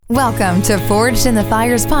Welcome to Forged in the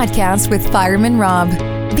Fires podcast with Fireman Rob.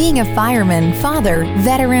 Being a fireman, father,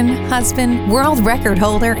 veteran, husband, world record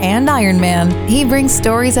holder, and Ironman, he brings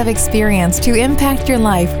stories of experience to impact your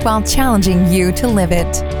life while challenging you to live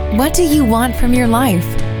it. What do you want from your life?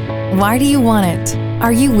 Why do you want it?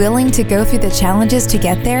 Are you willing to go through the challenges to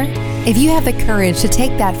get there? If you have the courage to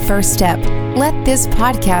take that first step, let this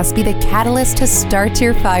podcast be the catalyst to start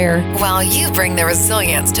your fire, while you bring the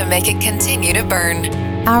resilience to make it continue to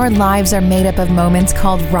burn. Our lives are made up of moments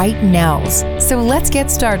called right nows. So let's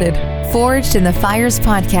get started. Forged in the Fires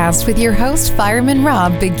podcast with your host, Fireman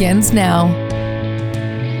Rob, begins now.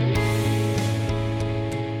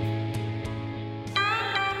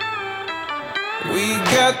 We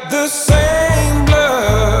got the same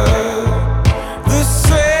blood,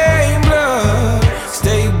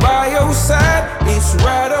 stay by your side, it's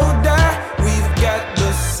ride or die, we've got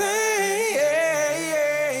the same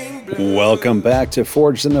blood. Welcome back to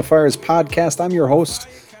Forged in the Fires podcast. I'm your host,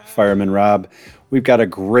 Fireman Rob. We've got a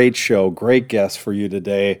great show, great guest for you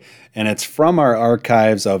today, and it's from our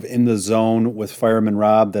archives of In the Zone with Fireman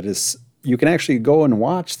Rob. That is, you can actually go and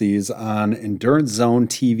watch these on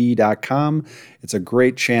EnduranceZoneTV.com. It's a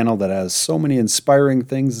great channel that has so many inspiring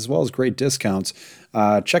things as well as great discounts.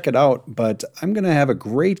 Check it out. But I'm going to have a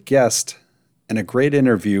great guest and a great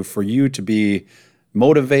interview for you to be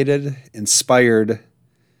motivated, inspired.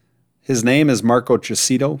 His name is Marko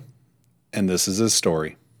Cheseto, and this is his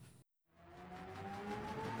story.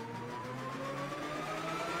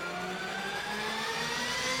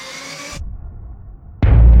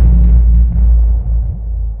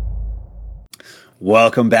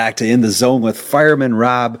 Welcome back to In the Zone with Fireman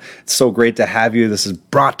Rob. It's so great to have you. This is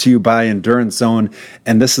brought to you by Endurance Zone,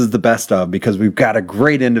 and this is the best of because we've got a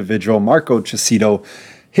great individual, Marko Cheseto.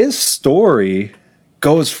 His story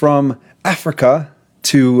goes from Africa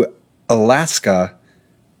to Alaska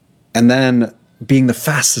and then being the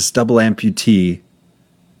fastest double amputee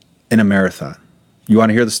in a marathon. You want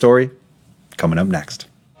to hear the story? Coming up next.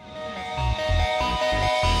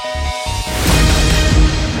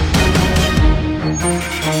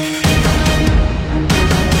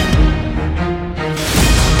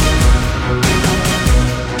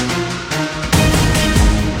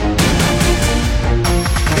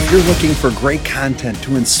 You're looking for great content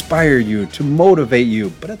to inspire you, to motivate you,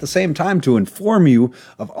 but at the same time to inform you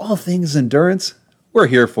of all things endurance, we're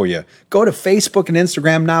here for you. Go to Facebook and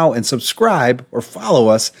Instagram now and subscribe or follow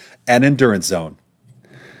us at Endurance Zone.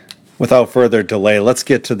 Without further delay, let's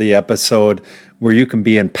get to the episode where you can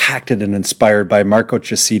be impacted and inspired by Marko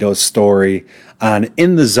Cheseto's story on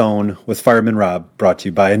In the Zone with Fireman Rob, brought to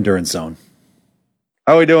you by Endurance Zone.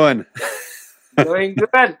 How are we doing? Doing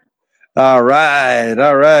good. All right.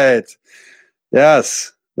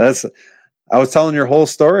 Yes, I was telling your whole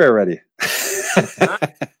story already.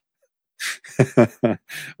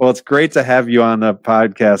 Well, it's great to have you on the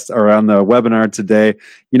podcast or on the webinar today.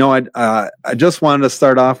 You know, I just wanted to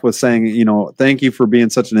start off with saying, you know, thank you for being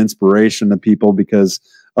such an inspiration to people because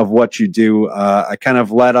of what you do. I kind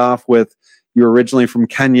of led off with you're originally from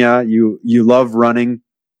Kenya. You love running,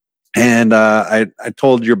 and I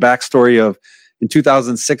told your backstory of. In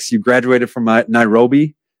 2006, you graduated from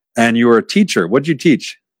Nairobi, and you were a teacher. What did you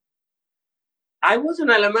teach? I was an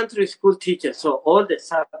elementary school teacher, so all the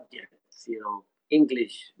subjects,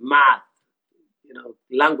 English, math,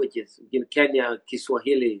 languages in Kenya,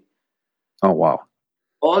 Kiswahili. Oh, wow.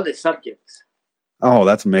 All the subjects. Oh,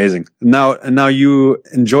 that's amazing. Now you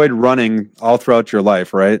enjoyed running all throughout your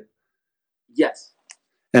life, right? Yes.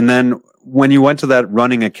 And then when you went to that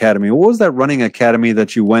running academy, what was that running academy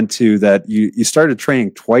that you went to that you started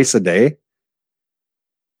training twice a day?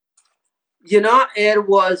 It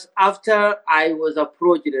was after I was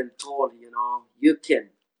approached and told, you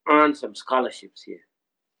can earn some scholarships here.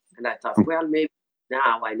 And I thought, well, maybe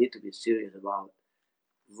now I need to be serious about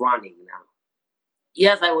running now.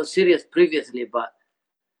 Yes, I was serious previously, but,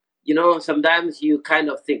 sometimes you kind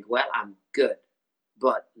of think, well, I'm good.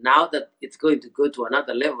 But now that it's going to go to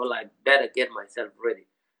another level, I better get myself ready.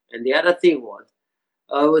 And the other thing was,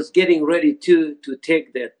 I was getting ready to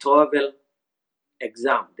take the TOEFL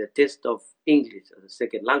exam, the test of English as a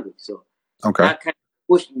second language. So that kind of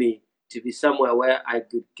pushed me to be somewhere where I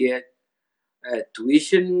could get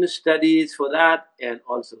tuition studies for that and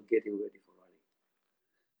also getting ready for running.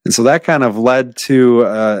 And so that kind of led to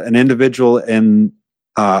an individual in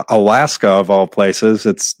Alaska, of all places.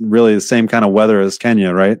 It's really the same kind of weather as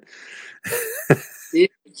Kenya, right?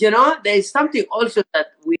 There's something also that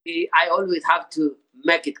I always have to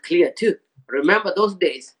make it clear too. Remember those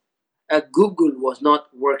days, Google was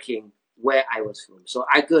not working where I was from, so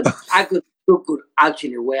I could Google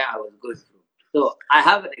actually where I was going from. So I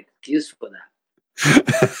have an excuse for that.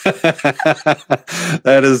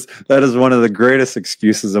 That is one of the greatest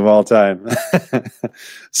excuses of all time.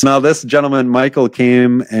 So now this gentleman, Michael,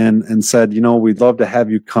 came and said, we'd love to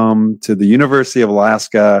have you come to the University of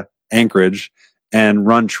Alaska, Anchorage, and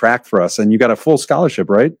run track for us. And you got a full scholarship,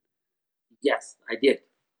 right? Yes, I did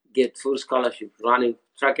get full scholarship running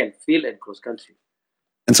track and field and cross country.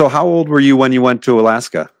 And so how old were you when you went to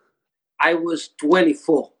Alaska? I was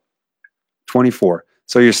 24. 24.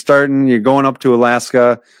 So you're going up to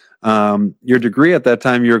Alaska. Your degree at that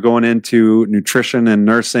time, you were going into nutrition and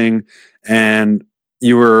nursing, and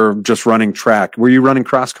you were just running track. Were you running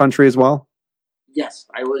cross country as well? Yes,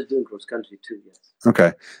 I was doing cross country too, yes.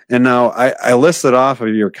 Okay. And now I listed off of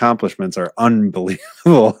your accomplishments are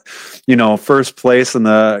unbelievable. First place in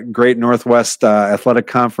the Great Northwest Athletic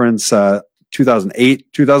Conference,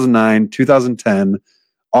 2008, 2009, 2010,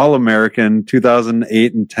 All-American,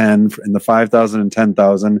 2008 and 10 in the 5,000 and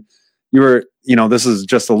 10,000. You were, this is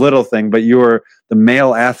just a little thing, but you were the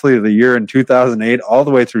male athlete of the year in 2008 all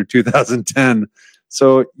the way through 2010.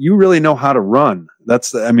 So you really know how to run.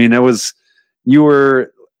 You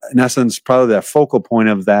were, in essence, probably the focal point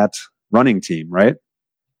of that running team, right?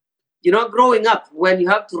 Growing up, when you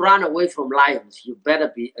have to run away from lions, you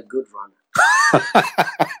better be a good runner.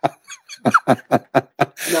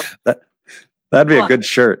 That'd be a good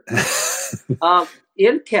shirt.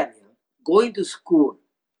 In Kenya, going to school,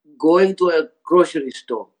 going to a grocery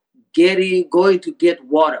store, going to get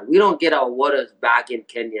water. We don't get our waters back in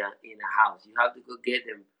Kenya in a house. You have to go get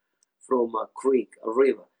them from a creek, a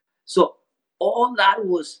river. So all that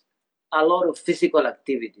was a lot of physical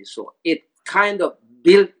activity. So it kind of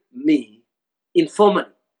built me informally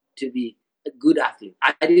to be a good athlete.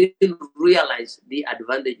 I didn't realize the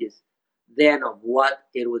advantages then of what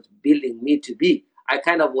it was building me to be. I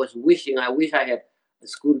kind of was I wish I had a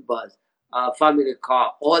school bus, a family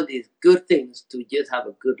car, all these good things to just have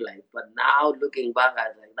a good life. But now looking back, I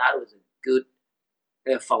was like, that was a good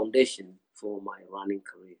foundation for my running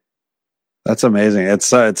career. That's amazing. It's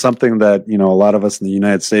something that, a lot of us in the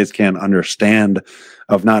United States can't understand,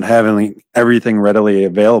 of not having everything readily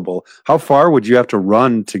available. How far would you have to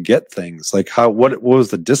run to get things? Like what was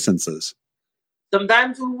the distances?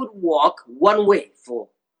 Sometimes we would walk one way for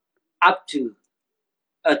up to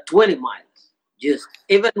 20 miles. Just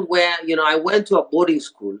even where, I went to a boarding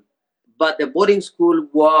school, but the boarding school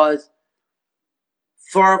was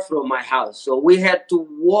far from my house. So we had to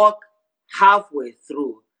walk halfway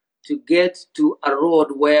through to get to a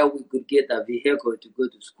road where we could get a vehicle to go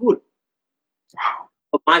to school. Wow.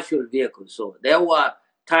 A commercial vehicle. So there were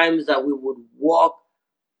times that we would walk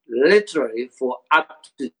literally for up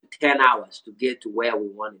to 10 hours to get to where we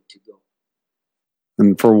wanted to go.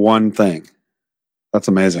 And for one thing. That's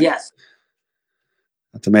amazing. Yes.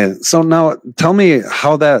 That's amazing. So now tell me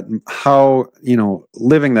how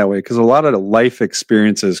living that way, because a lot of the life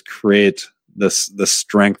experiences create this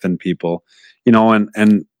strength in people,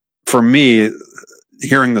 and for me,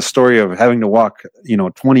 hearing the story of having to walk,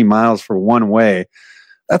 20 miles for one way,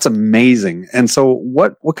 that's amazing. And so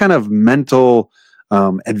what kind of mental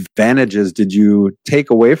advantages did you take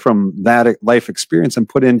away from that life experience and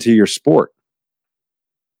put into your sport?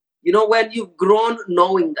 When you've grown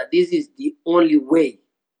knowing that this is the only way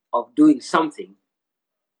of doing something,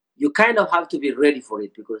 you kind of have to be ready for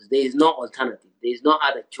it because there is no alternative. There is no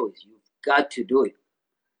other choice. You've got to do it.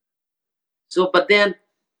 So, but then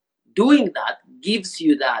doing that gives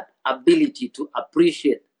you that ability to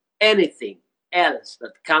appreciate anything else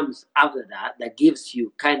that comes after that gives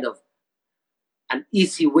you kind of an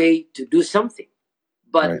easy way to do something.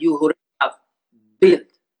 But right. You already have built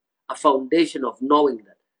a foundation of knowing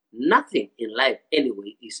that nothing in life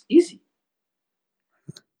anyway is easy.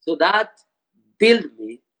 So that built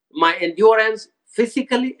me, my endurance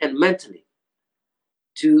physically and mentally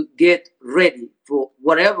to get ready for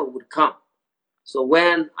whatever would come. So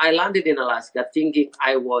when I landed in Alaska, thinking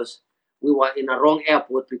we were in a wrong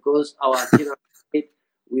airport because our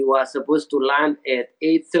we were supposed to land at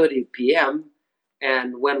 8:30 p.m.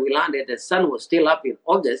 And when we landed, the sun was still up in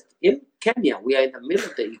August in Kenya. We are in the middle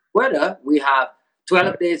of the equator. We have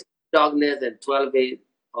 12 days of darkness and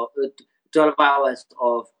 12 hours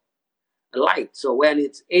of light. So when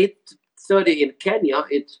it's 8:30 in Kenya,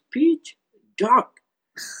 it's pitch dark.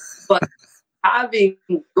 But having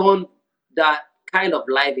gone that kind of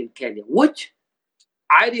life in Kenya, which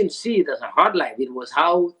I didn't see it as a hard life, it was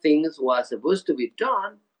how things were supposed to be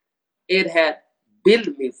done. It had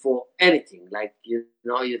built me for anything. Like, you're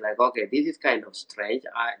like, okay, this is kind of strange.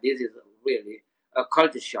 This is really a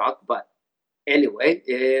culture shock, but anyway,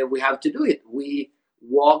 we have to do it. We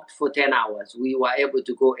walked for 10 hours. We were able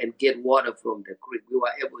to go and get water from the creek. We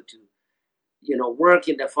were able to, work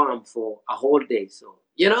in the farm for a whole day. So,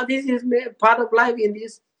 this is part of life in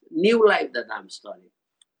this new life that I'm starting.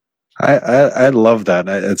 I love that.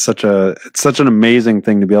 It's such an amazing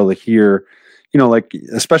thing to be able to hear, like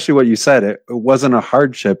especially what you said. It wasn't a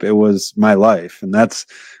hardship; it was my life, and that's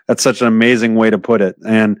such an amazing way to put it.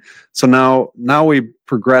 And so now we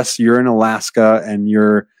progress. You're in Alaska, and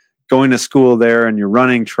you're going to school there, and you're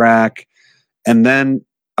running track, and then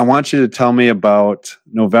I want you to tell me about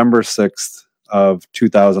November 6th of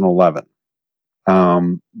 2011.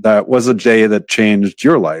 That was a day that changed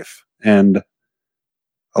your life, and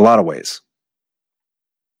a lot of ways.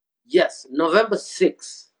 Yes, November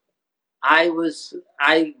 6th. By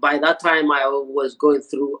that time I was going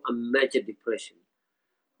through a major depression.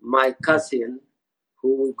 My cousin,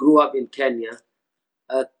 who grew up in Kenya,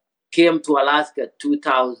 came to Alaska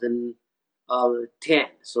 2010.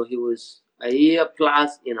 So he was a year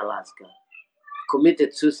plus in Alaska.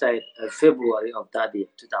 Committed suicide February of that year,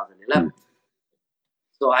 2011.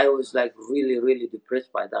 So I was like really, really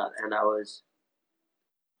depressed by that, and I was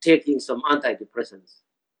taking some antidepressants.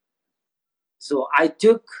 So I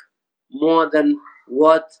took more than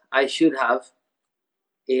what I should have,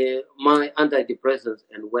 my antidepressants,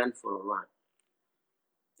 and went for a run.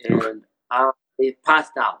 And I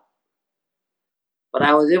passed out. But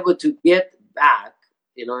I was able to get back,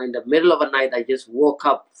 in the middle of the night. I just woke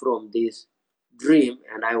up from this dream,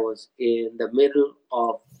 and I was in the middle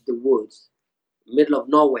of the woods, middle of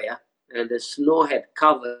nowhere, and the snow had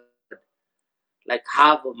covered like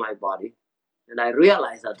half of my body. And I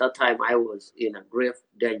realized at that time I was in a grave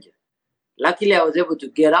danger. Luckily, I was able to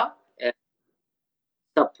get up and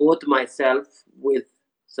support myself with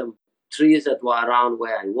some trees that were around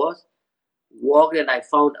where I was. Walked, and I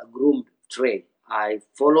found a groomed trail. I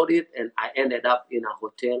followed it, and I ended up in a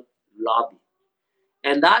hotel lobby.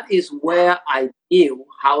 And that is where I knew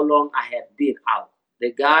how long I had been out.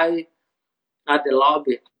 The guy at the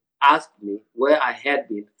lobby asked me where I had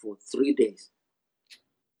been for 3 days.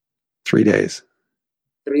 3 days.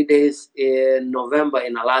 3 days in November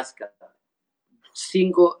in Alaska,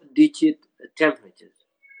 single digit temperatures.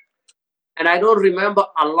 And I don't remember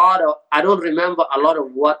a lot of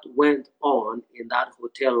what went on in that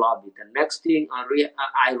hotel lobby. The next thing I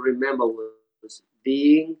remember was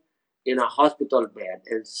being in a hospital bed,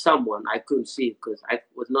 and someone I couldn't see because I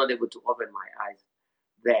was not able to open my eyes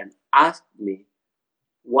then asked me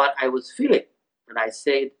what I was feeling. And I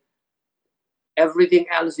said, everything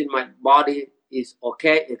else in my body is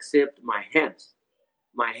okay except my hands.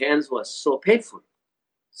 My hands were so painful.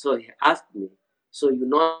 So he asked me, so you're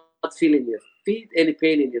not feeling your feet, any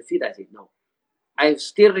pain in your feet? I said, no. I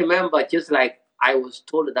still remember, just like I was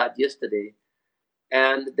told that yesterday,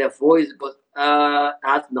 and the voice goes,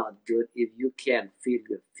 that's not good if you can't feel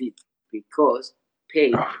your feet, because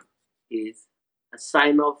pain is a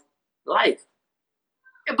sign of life.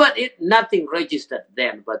 But nothing registered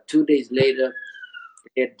then. But 2 days later,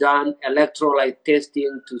 they had done electrolyte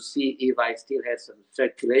testing to see if I still had some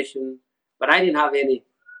circulation. But I didn't have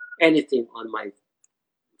anything on my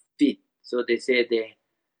feet. So they said they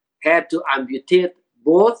had to amputate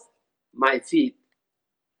both my feet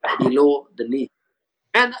below the knee.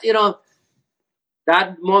 And,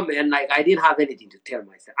 that moment, like, I didn't have anything to tell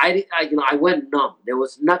myself. I went numb. There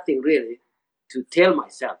was nothing really to tell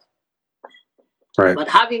myself. Right. But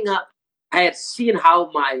I had seen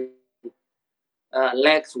how my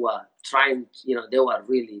legs were trying, they were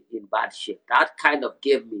really in bad shape. That kind of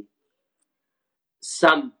gave me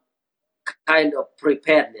some kind of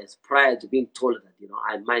preparedness prior to being told that,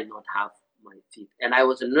 I might not have my feet. And I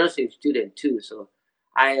was a nursing student too, so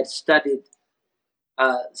I had studied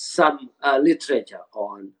some literature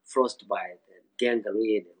on frostbite and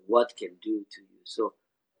gangrene and what can do to you. So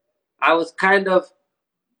I was kind of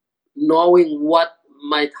knowing what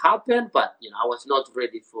might happen, but I was not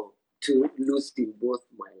ready to losing both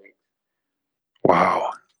my legs.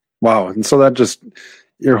 Wow. And so that just,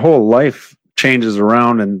 your whole life changes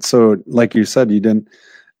around. And so, like you said, you didn't,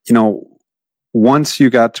 once you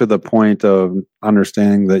got to the point of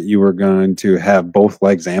understanding that you were going to have both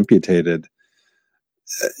legs amputated,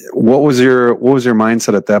 what was your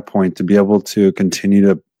mindset at that point to be able to continue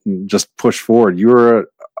to just push forward? You were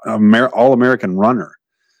an all-American runner.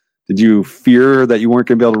 Did you fear that you weren't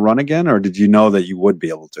going to be able to run again, or did you know that you would be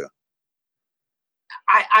able to?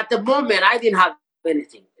 At the moment, I didn't have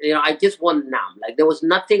anything. I just went numb. Like, there was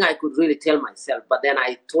nothing I could really tell myself. But then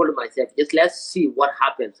I told myself, just let's see what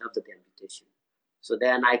happens after the amputation. So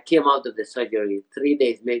then I came out of the surgery 3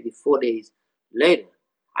 days, maybe 4 days later.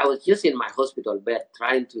 I was just in my hospital bed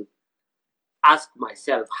trying to ask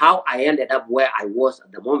myself how I ended up where I was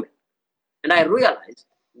at the moment. And I realized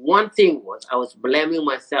one thing was I was blaming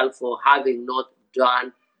myself for having not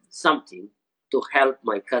done something to help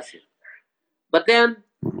my cousin. But then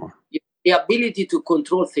the ability to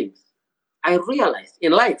control things. I realized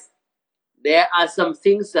in life, there are some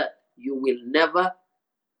things that you will never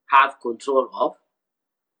have control of.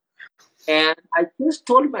 And I just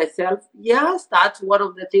told myself, yes, that's one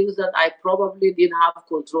of the things that I probably didn't have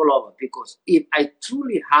control over. Because if I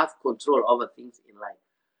truly have control over things in life,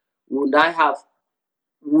 would I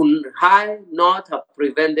not have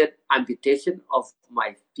prevented amputation of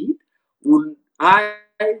my feet? Would I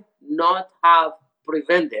not have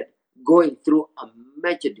prevented going through a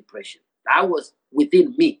major depression? That was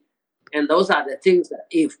within me. And those are the things that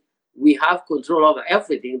if we have control over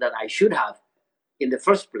everything that I should have in the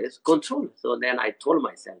first place, control. So then I told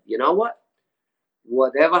myself, you know what?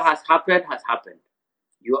 Whatever has happened has happened.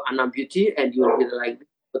 You're an amputee and you'll be like this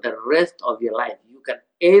for the rest of your life. You can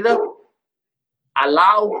either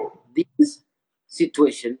allow this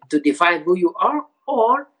situation to define who you are,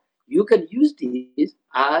 or you can use this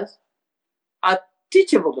as a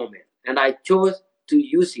teachable moment. And I chose to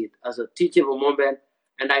use it as a teachable moment.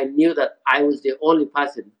 And I knew that I was the only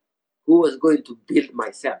person who was going to build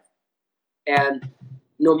myself. And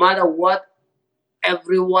no matter what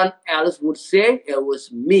everyone else would say, it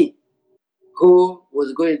was me who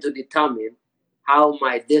was going to determine how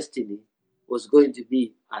my destiny was going to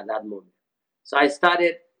be at that moment. So I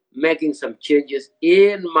started making some changes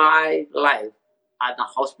in my life at the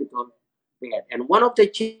hospital bed. And one of the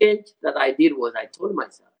changes that I did was I told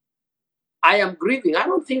myself, I am grieving. I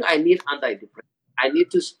don't think I need antidepressants. I need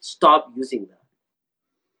to stop using them.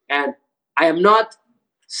 And I am not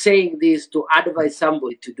saying this to advise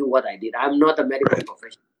somebody to do what I did. I'm not a medical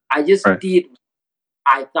professional. I just did what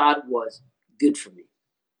I thought was good for me.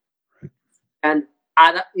 And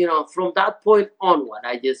from that point onward,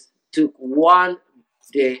 I just took one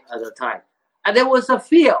day at a time. And there was a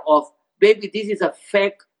fear of maybe this is a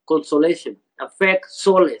fake consolation, a fake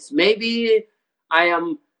solace. Maybe I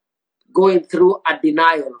am going through a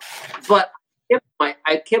denial. But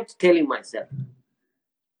I kept telling myself,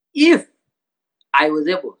 if I was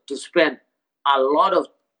able to spend a lot of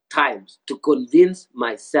times to convince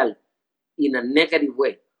myself in a negative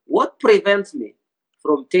way, what prevents me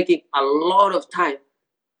from taking a lot of time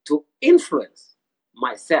to influence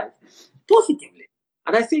myself positively?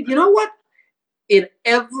 And I said, you know what? In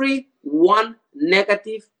every one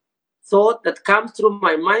negative thought that comes through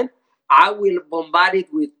my mind, I will bombard it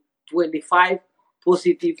with 25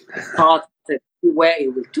 positive thoughts and see where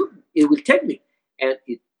it will take me. And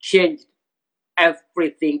it changed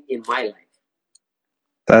everything in my life.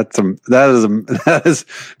 That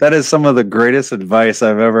is some of the greatest advice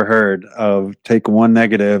I've ever heard. Of take one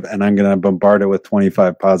negative and I'm going to bombard it with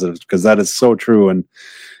 25 positives, because that is so true. And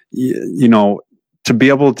to be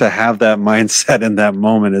able to have that mindset in that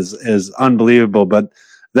moment is unbelievable. But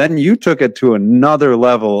then you took it to another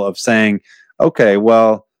level of saying, okay,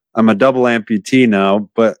 well, I'm a double amputee now,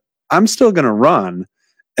 but I'm still going to run.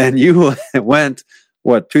 And you went,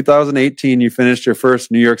 2018, you finished your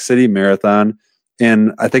first New York City marathon.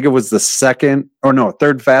 And I think it was the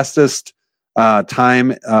third fastest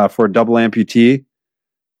time for a double amputee.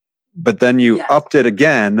 But then you upped it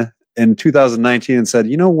again in 2019 and said,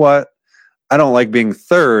 you know what? I don't like being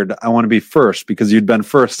third. I want to be first, because you'd been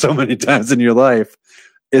first so many times in your life.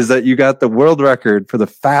 Is that you got the world record for the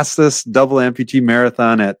fastest double amputee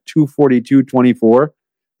marathon at 2:42:24.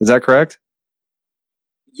 Is that correct?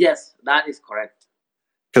 Yes, that is correct.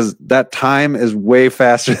 Because that time is way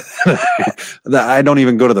faster than I don't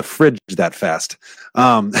even go to the fridge that fast.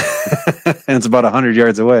 And it's about 100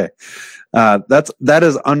 yards away. That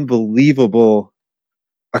is unbelievable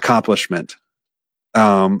accomplishment.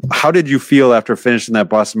 How did you feel after finishing that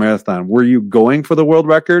Boston Marathon? Were you going for the world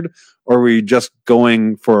record, or were you just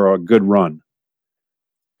going for a good run?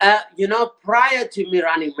 Prior to me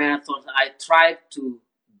running marathons, I tried to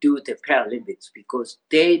do the Paralympics because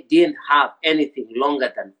they didn't have anything longer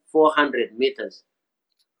than 400 meters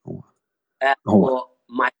for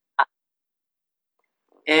my class.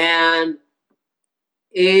 And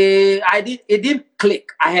it didn't click.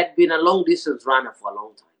 I had been a long distance runner for a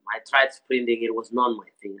long time. I tried sprinting. It was not my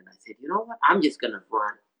thing. And I said, you know what? I'm just going to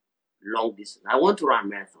run long distance. I want to run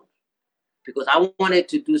marathons because I wanted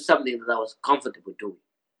to do something that I was comfortable doing.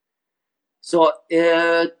 So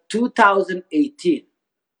 2018,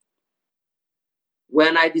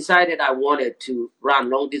 when I decided I wanted to run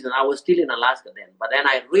long distance, I was still in Alaska then. But then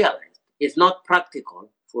I realized it's not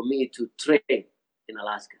practical for me to train in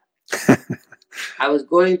Alaska. I was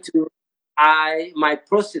going to my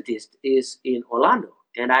prosthetist is in Orlando,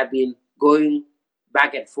 and I've been going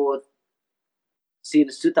back and forth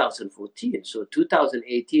since 2014. So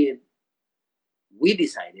 2018, we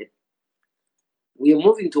decided we are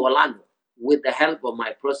moving to Orlando with the help of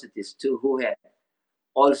my prosthetist too, who had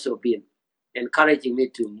also been encouraging me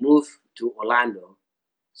to move to Orlando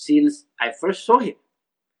since I first saw him.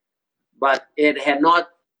 But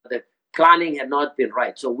the planning had not been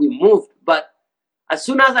right. So we moved. But as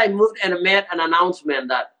soon as I moved and made an announcement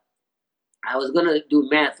that I was going to do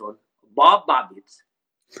marathon, Bob Babbitt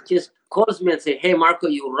just calls me and say, "Hey, Marko,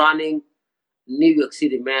 you're running New York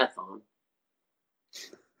City Marathon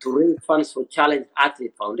to raise funds for Challenge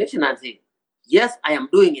Athlete Foundation." I say, "Yes, I am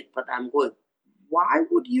doing it, but I'm going." Why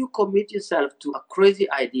would you commit yourself to a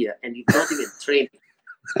crazy idea and you've not even trained?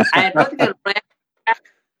 I had not even ran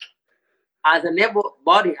as an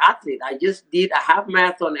able-bodied athlete. I just did a half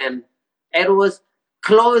marathon, and it was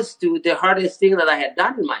close to the hardest thing that I had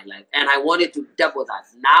done in my life, and I wanted to double that.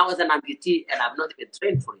 Now as an amputee, and I've not even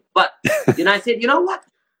trained for it. But I said, you know what?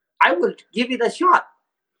 I will give it a shot.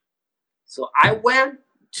 So I went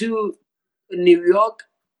to New York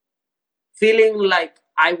feeling like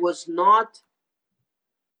I was not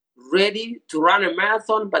ready to run a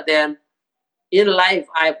marathon, but then in life,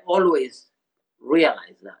 I've always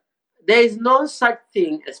realized that there is no such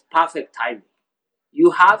thing as perfect timing.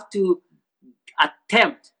 You have to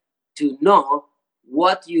attempt to know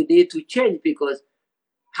what you need to change, because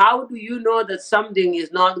how do you know that something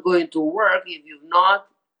is not going to work if you've not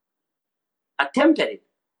attempted it?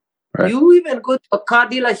 Right. You even go to a car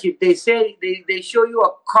dealership, they say they show you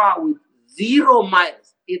a car with 0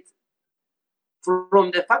 miles. It's from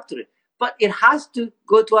the factory, but it has to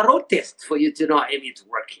go to a road test for you to know if it's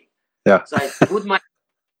working. Yeah. So I put my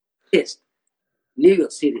test, New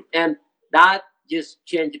York City, and that just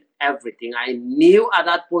changed everything. I knew at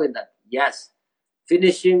that point that yes,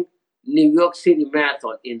 finishing New York City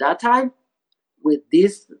Marathon in that time with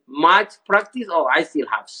this much practice, I still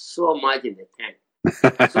have so much in the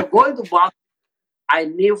tank. So going to Boston, I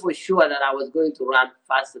knew for sure that I was going to run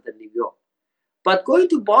faster than New York. But going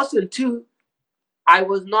to Boston too, I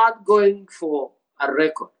was not going for a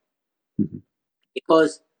record,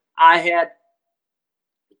 because I had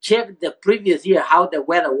checked the previous year how the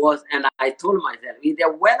weather was, and I told myself, if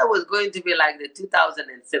the weather was going to be like the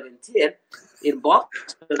 2017 in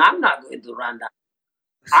Boston, I'm not going to run that.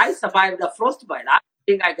 I survived the frostbite. I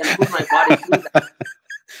think I can put my body through that.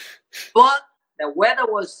 But the weather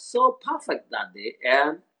was so perfect that day,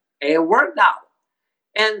 and it worked out.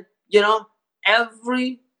 And,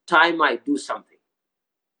 every time I do something,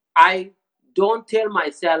 I don't tell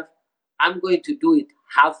myself I'm going to do it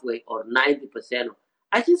halfway or 90%.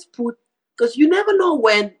 I just put, because you never know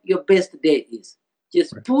when your best day is.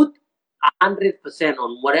 Just put 100%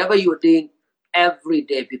 on whatever you're doing every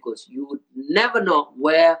day, because you would never know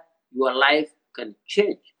where your life can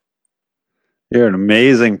change. You're an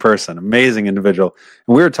amazing person, amazing individual.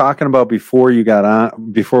 And we were talking about before we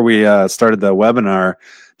started the webinar,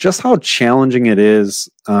 just how challenging it is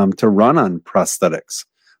to run on prosthetics.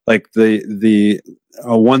 Like the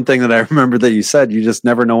one thing that I remember that you said, you just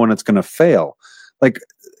never know when it's going to fail. Like,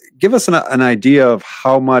 give us an idea of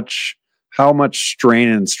how much strain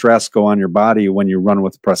and stress go on your body when you run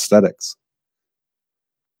with prosthetics.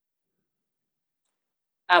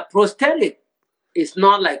 A prosthetic is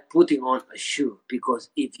not like putting on a shoe, because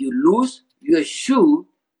if you lose your shoe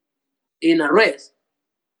in a race,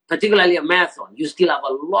 particularly a marathon, you still have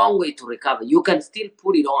a long way to recover. You can still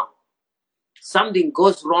put it on. Something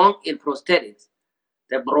goes wrong in prosthetics,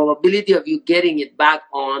 the probability of you getting it back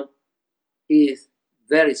on is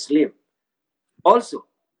very slim. Also,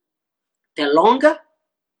 the longer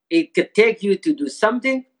it could take you to do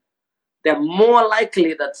something, the more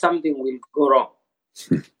likely that something will go wrong.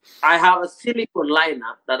 I have a silicone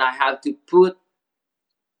liner that I have to put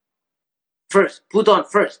on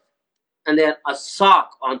first, and then a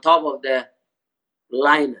sock on top of the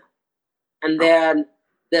liner, and then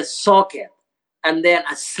the socket, and then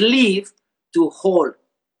a sleeve to hold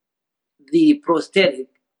the prosthetic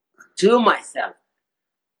to myself.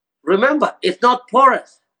 Remember, it's not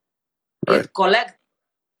porous. Right. It collects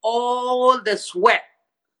all the sweat.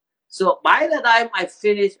 So by the time I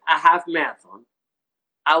finish a half marathon,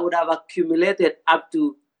 I would have accumulated up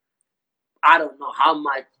to, I don't know how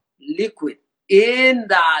much liquid in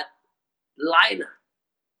that liner.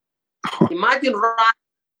 Imagine running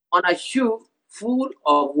on a shoe full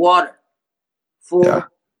of water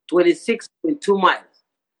for 26.2 miles.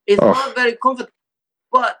 It's not very comfortable,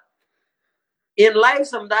 but in life,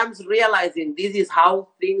 sometimes realizing this is how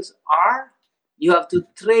things are, you have to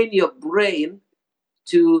train your brain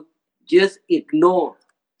to just ignore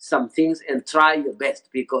some things and try your best,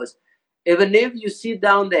 because even if you sit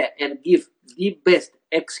down there and give the best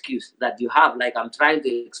excuse that you have, like I'm trying to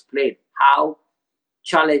explain how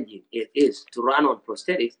challenging it is to run on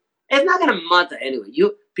prosthetics, it's not going to matter anyway.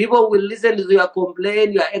 People will listen to your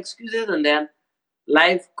complaint, your excuses, and then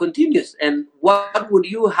life continues. And what would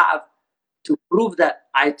you have to prove that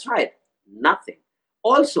I tried? Nothing.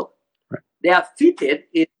 Also, they are fitted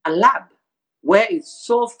in a lab where it's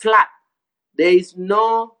so flat. There is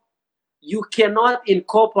no, you cannot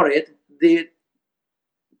incorporate the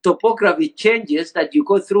topography changes that you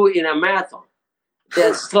go through in a marathon.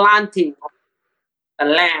 The slanting of the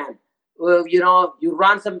land, you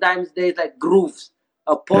run sometimes, there's like grooves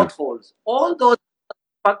or potholes. Yeah. All those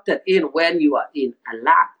are factored in when you are in a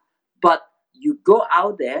lab. But you go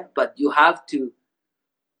out there, but you have to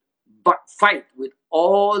fight with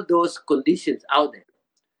all those conditions out there.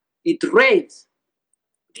 It rains,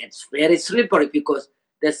 it's very slippery because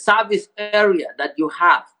the surface area that you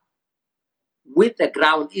have with the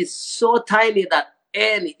ground is so tiny that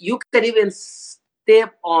you can even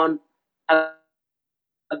step on a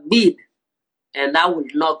bead and that will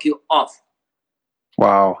knock you off.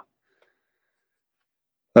 Wow.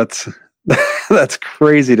 That's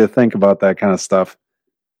crazy to think about that kind of stuff.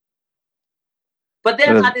 But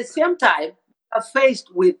then at the same time, you're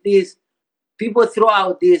faced with this, people throw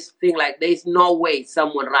out this thing like there's no way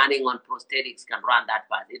someone running on prosthetics can run that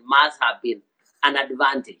fast. It must have been an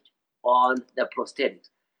advantage on the prosthetics.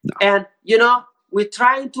 No. And, we're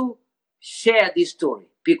trying to share this story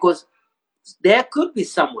because there could be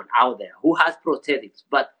someone out there who has prosthetics,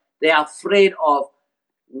 but they're afraid of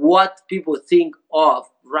what people think of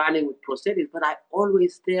running with prosthetics. But I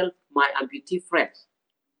always tell my amputee friends,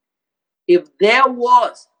 if there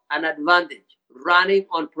was an advantage running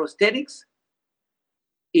on prosthetics,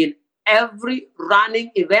 in every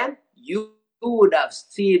running event, you would have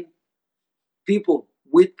seen people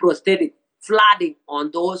with prosthetics flooding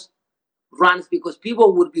on those runs because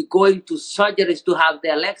people would be going to surgeries to have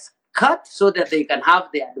their legs cut so that they can have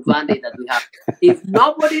the advantage that we have. If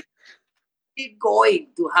nobody is going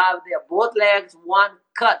to have their both legs one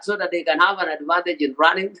cut so that they can have an advantage in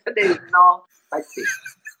running, there is no such thing.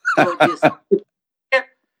 So just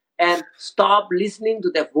and stop listening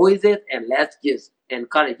to the voices and let's just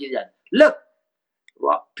encourage each other. Look,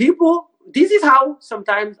 people, this is how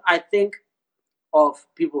sometimes I think of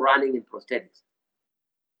people running in prosthetics.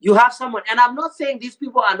 You have someone, and I'm not saying these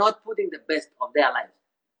people are not putting the best of their lives.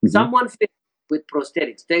 Mm-hmm. Someone with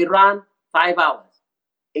prosthetics, they run 5 hours.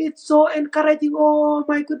 It's so encouraging. Oh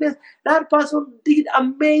my goodness, that person did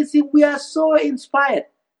amazing. We are so inspired.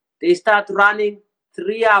 They start running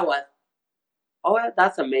 3 hours. Oh, well,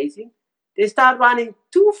 that's amazing. They start running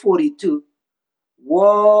 2:42.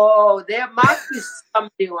 Whoa, there must be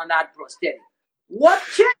something on that prosthetic. What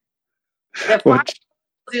changed? The 5 hours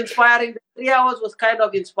was inspiring. The 3 hours was kind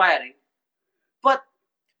of inspiring. But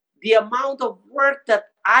the amount of work that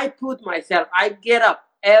I put myself, I get up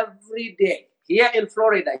every day. Here in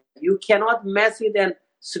Florida, you cannot mess it and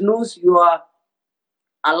snooze your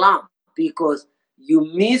alarm because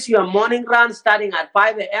you miss your morning run starting at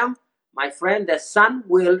 5 a.m. My friend, the sun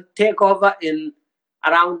will take over in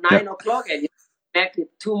around 9 o'clock and you make it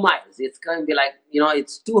 2 miles. It's going to be like,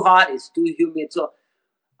 it's too hot, it's too humid. So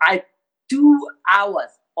 2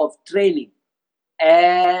 hours of training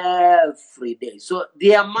every day. So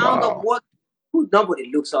the amount of work,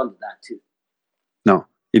 nobody looks onto that too.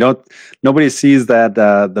 No, nobody sees that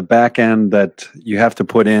the back end that you have to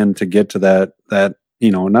put in to get to that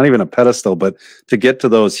not even a pedestal, but to get to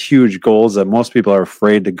those huge goals that most people are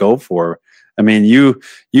afraid to go for. I mean, you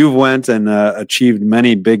went and achieved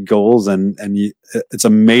many big goals, and it's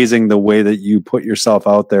amazing the way that you put yourself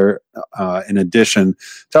out there. In addition,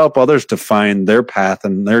 to help others to find their path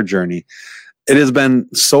and their journey. It has been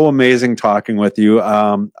so amazing talking with you.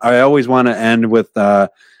 I always want to end with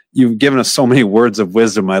you've given us so many words of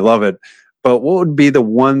wisdom. I love it. But what would be the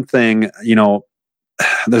one thing,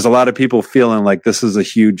 there's a lot of people feeling like this is a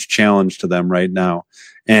huge challenge to them right now.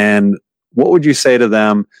 And what would you say to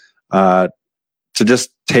them to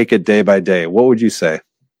just take it day by day? What would you say?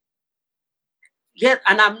 Yes,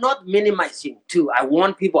 and I'm not minimizing too. I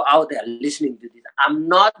want people out there listening to this. I'm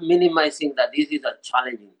not minimizing that this is a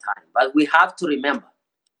challenging time. But we have to remember,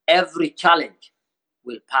 every challenge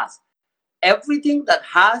will pass. Everything that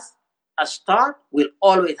has a start will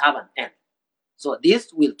always have an end. So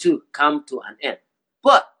this will too come to an end.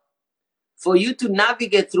 But for you to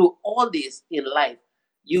navigate through all this in life,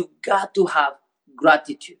 you've got to have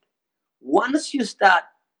gratitude. Once you start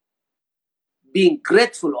being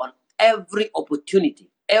grateful on every opportunity,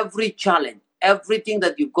 every challenge, everything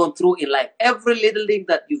that you've gone through in life, every little thing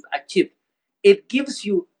that you've achieved, it gives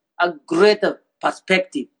you a greater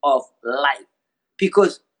perspective of life.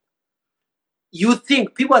 Because you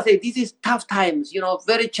think, people say, this is tough times,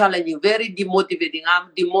 very challenging, very demotivating,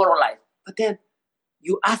 I'm demoralized. But then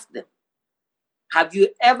you ask them, have you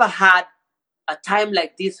ever had a time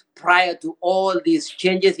like this prior to all these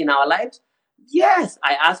changes in our lives? Yes,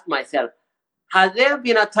 I ask myself, has there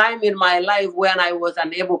been a time in my life when I was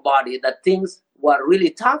an able-bodied that things were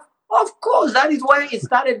really tough? Of course, that is why it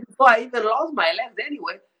started before I even lost my legs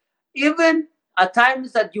anyway. Even at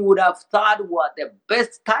times that you would have thought were the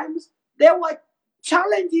best times, there were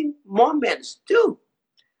challenging moments too.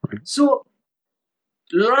 So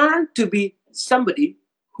learn to be somebody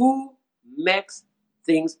who makes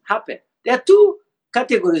things happen. There are two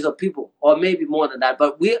categories of people, or maybe more than that,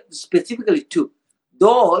 but we're specifically two.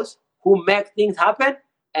 Those who make things happen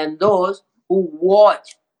and those who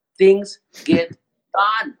watch things get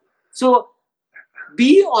done. So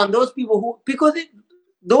be on those people who, because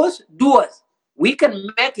those doers, we can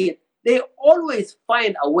make it, they always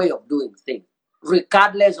find a way of doing things,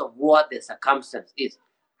 regardless of what the circumstance is.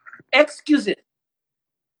 Excuses.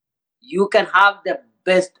 You can have the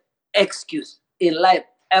best excuse in life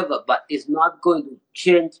ever, but it's not going to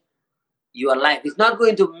change your life. It's not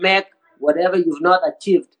going to make whatever you've not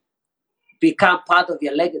achieved become part of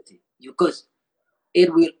your legacy, because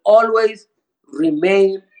it will always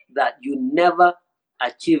remain that you never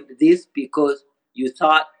achieved this because you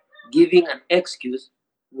thought giving an excuse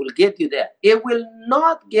will get you there. It will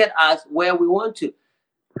not get us where we want to.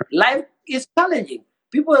 Life is challenging.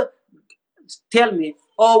 People tell me,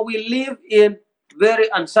 oh, we live in very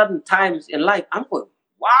uncertain times in life. I'm going,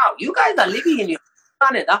 wow, you guys are living in your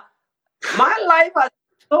planet. Huh? My life has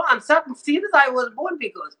so uncertain since I was born,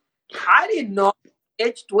 because I didn't know at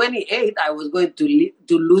age 28 I was going to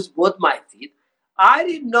lose both my feet. I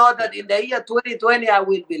didn't know that in the year 2020 I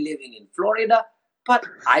will be living in Florida, but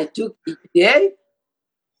I took each day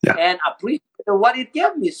and appreciated what it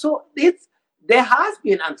gave me. So there has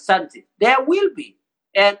been uncertainty. There will be.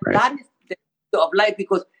 And that is the beauty of life,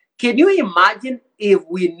 because can you imagine if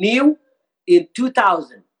we knew in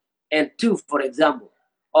 2002, for example,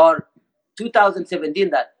 or 2017,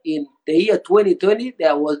 that in the year 2020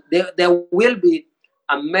 there will be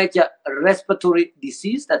a major respiratory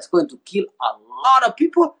disease that's going to kill a lot of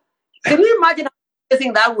people? Can you imagine how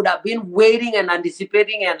amazing that would have been, waiting and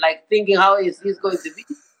anticipating and like thinking how is this going to be?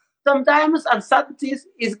 Sometimes uncertainty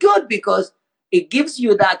is good because it gives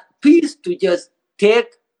you that peace to just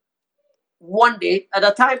take one day at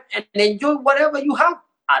a time and enjoy whatever you have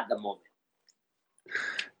at the moment.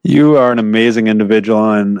 You are an amazing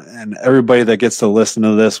individual, and everybody that gets to listen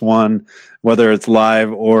to this one, whether it's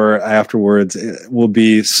live or afterwards, will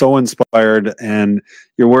be so inspired, and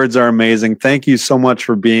your words are amazing. Thank you so much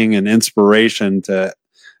for being an inspiration to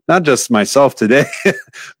not just myself today,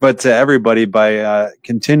 but to everybody by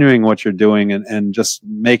continuing what you're doing and just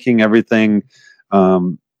making everything.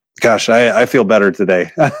 Gosh, I feel better today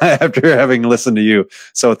after having listened to you.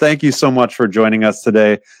 So thank you so much for joining us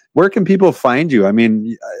today. Where can people find you? I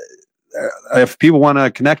mean, if people want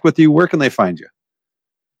to connect with you, where can they find you?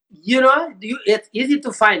 It's easy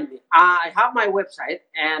to find me. I have my website,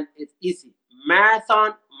 and it's easy.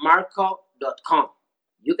 marathonmarko.com.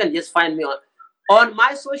 You can just find me on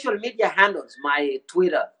my social media handles, my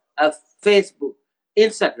Twitter, Facebook,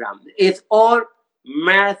 Instagram. It's all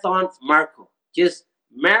Marathon Marko. Just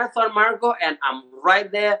Marathon Marko, and I'm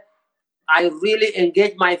right there. I really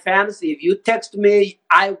engage my fans. If you text me,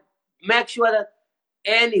 I make sure that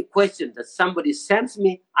any question that somebody sends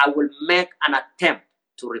me, I will make an attempt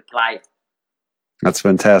to reply. That's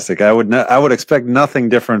fantastic. I would expect nothing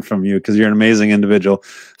different from you, because you're an amazing individual.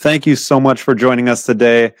 Thank you so much for joining us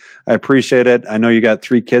today. I appreciate it. I know you got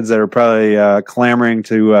 3 kids that are probably clamoring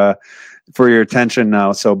for your attention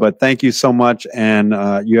now. But thank you so much, and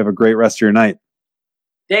you have a great rest of your night.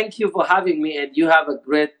 Thank you for having me, and you have a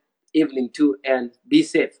great evening too, and be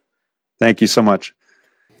safe. Thank you so much.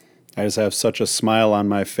 I just have such a smile on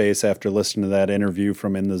my face after listening to that interview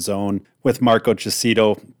from In the Zone with Marko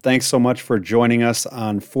Cheseto. Thanks so much for joining us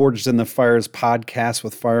on Forged in the Fires podcast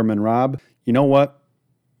with Fireman Rob. You know what?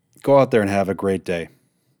 Go out there and have a great day.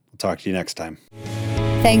 We'll talk to you next time.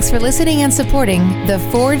 Thanks for listening and supporting the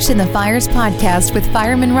Forged in the Fires podcast with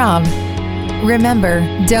Fireman Rob. Remember,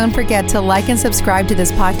 don't forget to like and subscribe to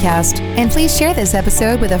this podcast, and please share this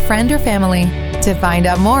episode with a friend or family. To find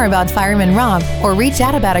out more about Fireman Rob or reach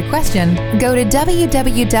out about a question, go to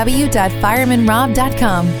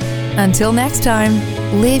www.firemanrob.com. Until next time,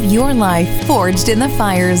 live your life forged in the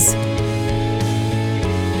fires.